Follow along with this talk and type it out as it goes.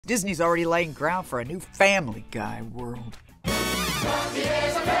Disney's already laying ground for a new Family Guy world.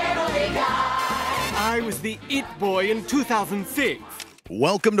 I was the It Boy in 2006.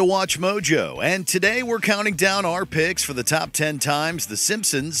 Welcome to Watch Mojo, and today we're counting down our picks for the top 10 times The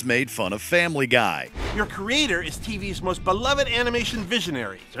Simpsons made fun of Family Guy. Your creator is TV's most beloved animation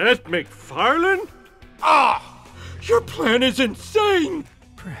visionary. Seth MacFarlane? Your plan is insane!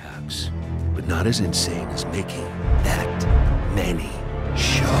 Perhaps, but not as insane as making that many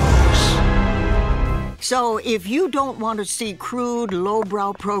shows. So if you don't want to see crude,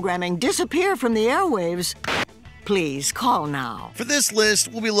 lowbrow programming disappear from the airwaves, please call now. For this list,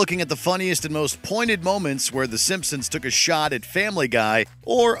 we'll be looking at the funniest and most pointed moments where The Simpsons took a shot at Family Guy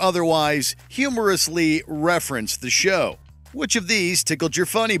or otherwise humorously referenced the show. Which of these tickled your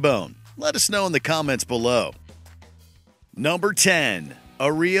funny bone? Let us know in the comments below. Number 10.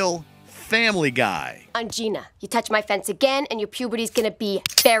 A real Family Guy. I'm Gina. You touch my fence again and your puberty's gonna be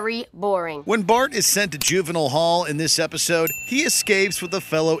very boring. When Bart is sent to juvenile hall in this episode, he escapes with a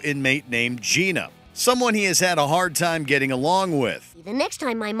fellow inmate named Gina, someone he has had a hard time getting along with. The next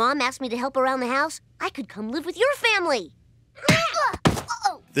time my mom asks me to help around the house, I could come live with your family.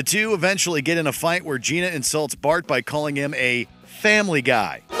 The two eventually get in a fight where Gina insults Bart by calling him a family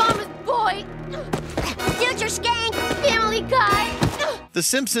guy. Mama's boy! Future skank, Family Guy! The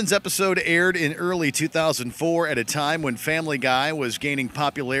Simpsons episode aired in early 2004 at a time when Family Guy was gaining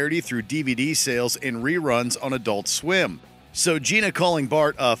popularity through DVD sales and reruns on Adult Swim. So Gina calling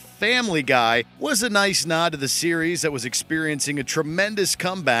Bart a family guy was a nice nod to the series that was experiencing a tremendous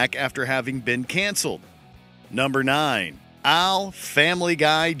comeback after having been canceled. Number 9. Al Family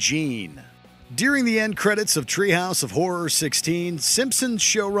Guy Gene. During the end credits of Treehouse of Horror 16, Simpsons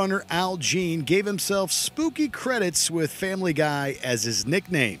showrunner Al Jean gave himself spooky credits with Family Guy as his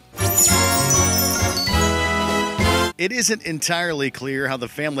nickname. It isn't entirely clear how the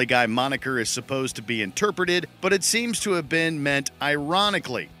Family Guy moniker is supposed to be interpreted, but it seems to have been meant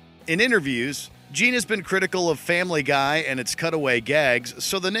ironically. In interviews, Gene has been critical of Family Guy and its cutaway gags,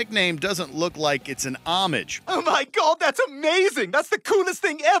 so the nickname doesn't look like it's an homage. Oh my god, that's amazing! That's the coolest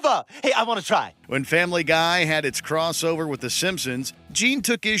thing ever! Hey, I want to try. When Family Guy had its crossover with The Simpsons, Gene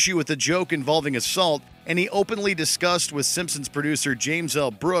took issue with a joke involving assault, and he openly discussed with Simpsons producer James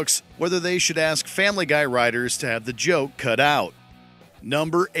L. Brooks whether they should ask Family Guy writers to have the joke cut out.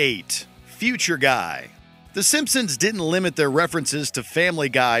 Number 8. Future Guy. The Simpsons didn't limit their references to Family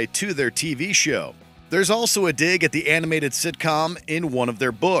Guy to their TV show. There's also a dig at the animated sitcom in one of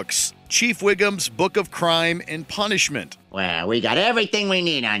their books, Chief Wiggum's Book of Crime and Punishment. Well, we got everything we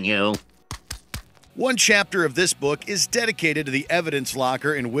need on you. One chapter of this book is dedicated to the evidence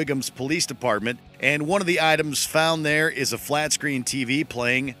locker in Wiggum's police department, and one of the items found there is a flat-screen TV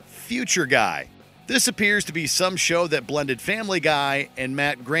playing Future Guy. This appears to be some show that blended Family Guy and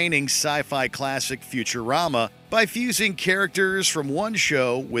Matt Groening's sci-fi classic Futurama by fusing characters from one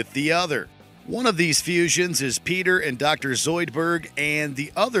show with the other. One of these fusions is Peter and Dr. Zoidberg, and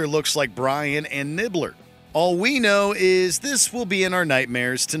the other looks like Brian and Nibbler. All we know is this will be in our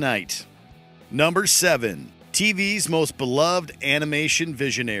nightmares tonight. Number 7. TV's most beloved animation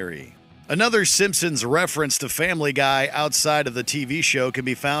visionary. Another Simpsons reference to Family Guy outside of the TV show can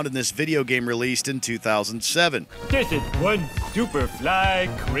be found in this video game released in 2007. This is one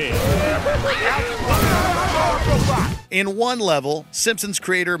Superfly Chris. In one level, Simpsons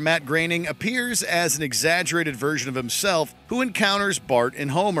creator Matt Groening appears as an exaggerated version of himself who encounters Bart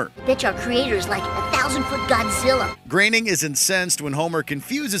and Homer. Bet your creator's like 1,000-foot Godzilla. Groening is incensed when Homer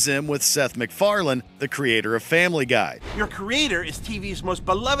confuses him with Seth MacFarlane, the creator of Family Guy. Your creator is TV's most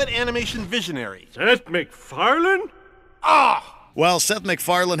beloved animation visionary. Seth MacFarlane? While Seth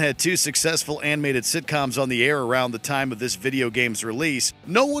MacFarlane had 2 successful animated sitcoms on the air around the time of this video game's release,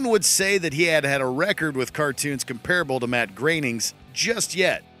 no one would say that he had a record with cartoons comparable to Matt Groening's just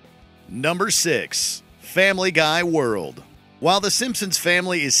yet. Number 6. Family Guy World. While the Simpsons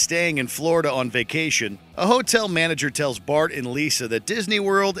family is staying in Florida on vacation, a hotel manager tells Bart and Lisa that Disney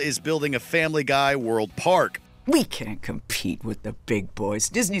World is building a Family Guy World Park. We can't compete with the big boys.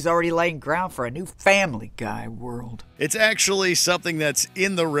 Disney's already laying ground for a new Family Guy world. It's actually something that's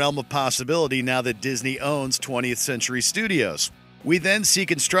in the realm of possibility now that Disney owns 20th Century Studios. We then see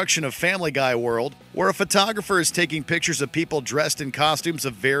construction of Family Guy World, where a photographer is taking pictures of people dressed in costumes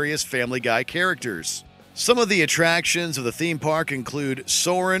of various Family Guy characters. Some of the attractions of the theme park include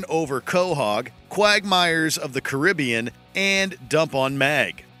Soarin' over Quahog, Quagmires of the Caribbean, and Dump on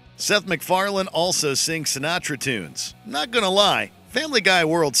Mag. Seth MacFarlane also sings Sinatra tunes. Not gonna lie, Family Guy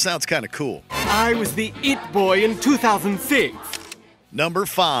World sounds kinda cool. I was the It Boy in 2006. Number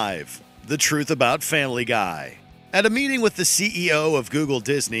 5. The Truth About Family Guy. At a meeting with the CEO of Google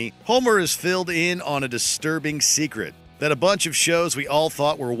Disney, Homer is filled in on a disturbing secret that a bunch of shows we all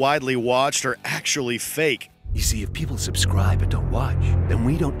thought were widely watched are actually fake. You see, if people subscribe but don't watch, then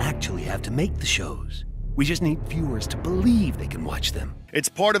we don't actually have to make the shows. We just need viewers to believe they can watch them. It's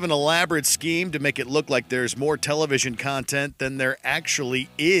part of an elaborate scheme to make it look like there's more television content than there actually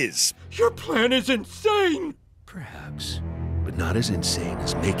is. Your plan is insane! Perhaps, but not as insane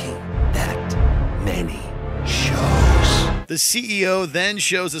as making that many shows. The CEO then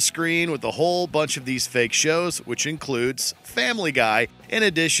shows a screen with a whole bunch of these fake shows, which includes Family Guy, in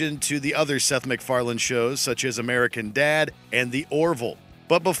addition to the other Seth MacFarlane shows such as American Dad and The Orville.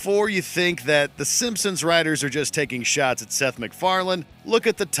 But before you think that the Simpsons writers are just taking shots at Seth MacFarlane, look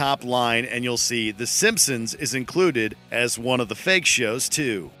at the top line and you'll see The Simpsons is included as one of the fake shows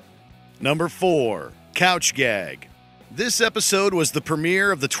too. Number 4. Couch Gag. This episode was the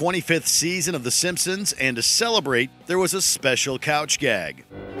premiere of the 25th season of The Simpsons, and to celebrate, there was a special couch gag.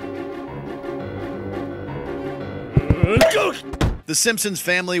 The Simpsons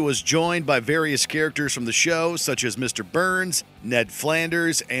family was joined by various characters from the show, such as Mr. Burns, Ned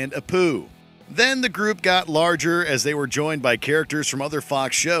Flanders, and Apu. Then the group got larger as they were joined by characters from other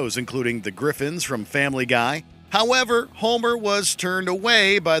Fox shows, including the Griffins from Family Guy. However, Homer was turned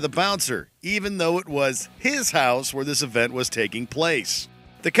away by the bouncer, even though it was his house where this event was taking place.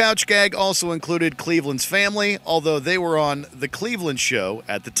 The couch gag also included Cleveland's family, although they were on The Cleveland Show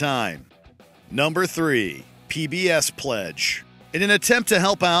at the time. Number 3. PBS Pledge. In an attempt to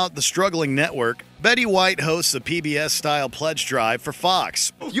help out the struggling network, Betty White hosts a PBS-style pledge drive for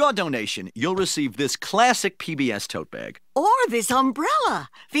Fox. Your donation, you'll receive this classic PBS tote bag. Or this umbrella,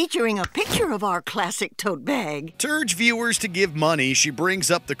 featuring a picture of our classic tote bag. To urge viewers to give money, she brings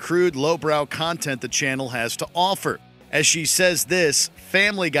up the crude, lowbrow content the channel has to offer. As she says this,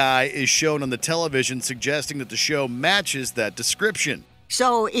 Family Guy is shown on the television, suggesting that the show matches that description.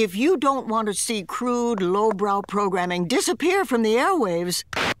 So if you don't want to see crude, lowbrow programming disappear from the airwaves,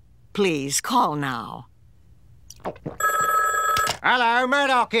 please call now. Hello,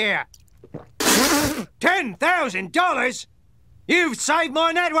 Murdoch here. $10,000? You've saved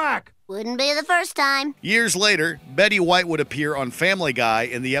my network! Wouldn't be the first time. Years later, Betty White would appear on Family Guy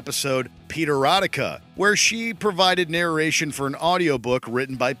in the episode Peterotica, where she provided narration for an audiobook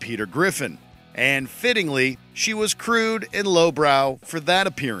written by Peter Griffin. And fittingly, she was crude and lowbrow for that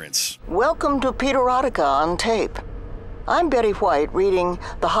appearance. Welcome to Peterotica on tape. I'm Betty White reading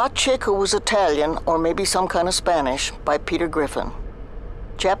The Hot Chick Who Was Italian, or maybe some kind of Spanish, by Peter Griffin.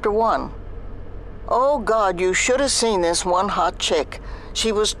 Chapter 1. Oh God, you should have seen this one hot chick.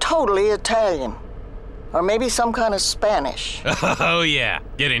 She was totally Italian. Or maybe some kind of Spanish. Oh yeah,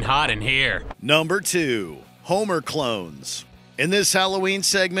 getting hot in here. Number 2. Homer Clones. In this Halloween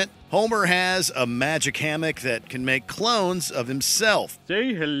segment, Homer has a magic hammock that can make clones of himself.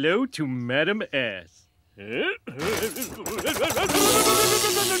 Say hello to Madam S.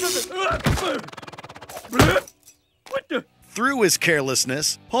 What the? Through his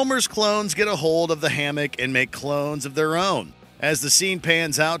carelessness, Homer's clones get a hold of the hammock and make clones of their own. As the scene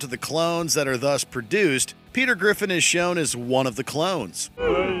pans out to the clones that are thus produced, Peter Griffin is shown as one of the clones.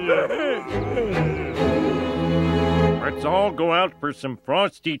 Let's all go out for some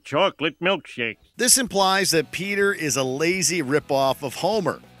frosty chocolate milkshakes. This implies that Peter is a lazy ripoff of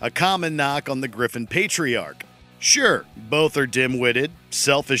Homer, a common knock on the Griffin patriarch. Sure, both are dim-witted,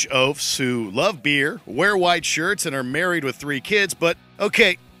 selfish oafs who love beer, wear white shirts, and are married with 3 kids, but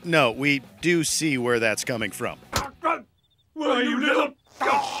okay, no, we do see where that's coming from. Why, you little...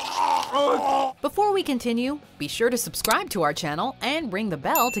 Before we continue, be sure to subscribe to our channel and ring the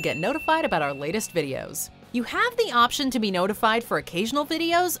bell to get notified about our latest videos. You have the option to be notified for occasional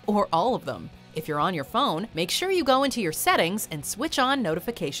videos or all of them. If you're on your phone, make sure you go into your settings and switch on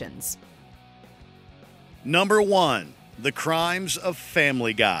notifications. Number 1. The Crimes of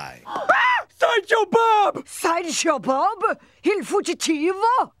Family Guy. Sideshow Bob! Sideshow Bob? Il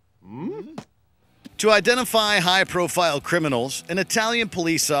fuggitivo? To identify high-profile criminals, an Italian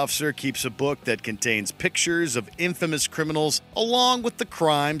police officer keeps a book that contains pictures of infamous criminals along with the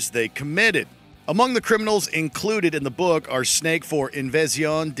crimes they committed. Among the criminals included in the book are Snake for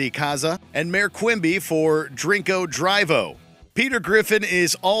Invasion di Casa and Mayor Quimby for Drinko Drivo. Peter Griffin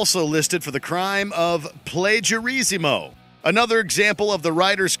is also listed for the crime of plagiarismo, another example of the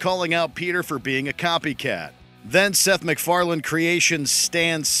writers calling out Peter for being a copycat. Then Seth MacFarlane creation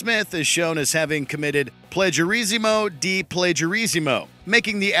Stan Smith is shown as having committed plagiarismo di plagiarismo,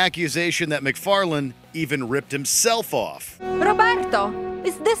 making the accusation that MacFarlane even ripped himself off. Roberto,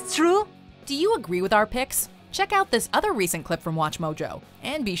 is this true? Do you agree with our picks? Check out this other recent clip from WatchMojo,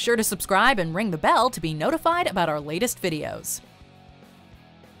 and be sure to subscribe and ring the bell to be notified about our latest videos.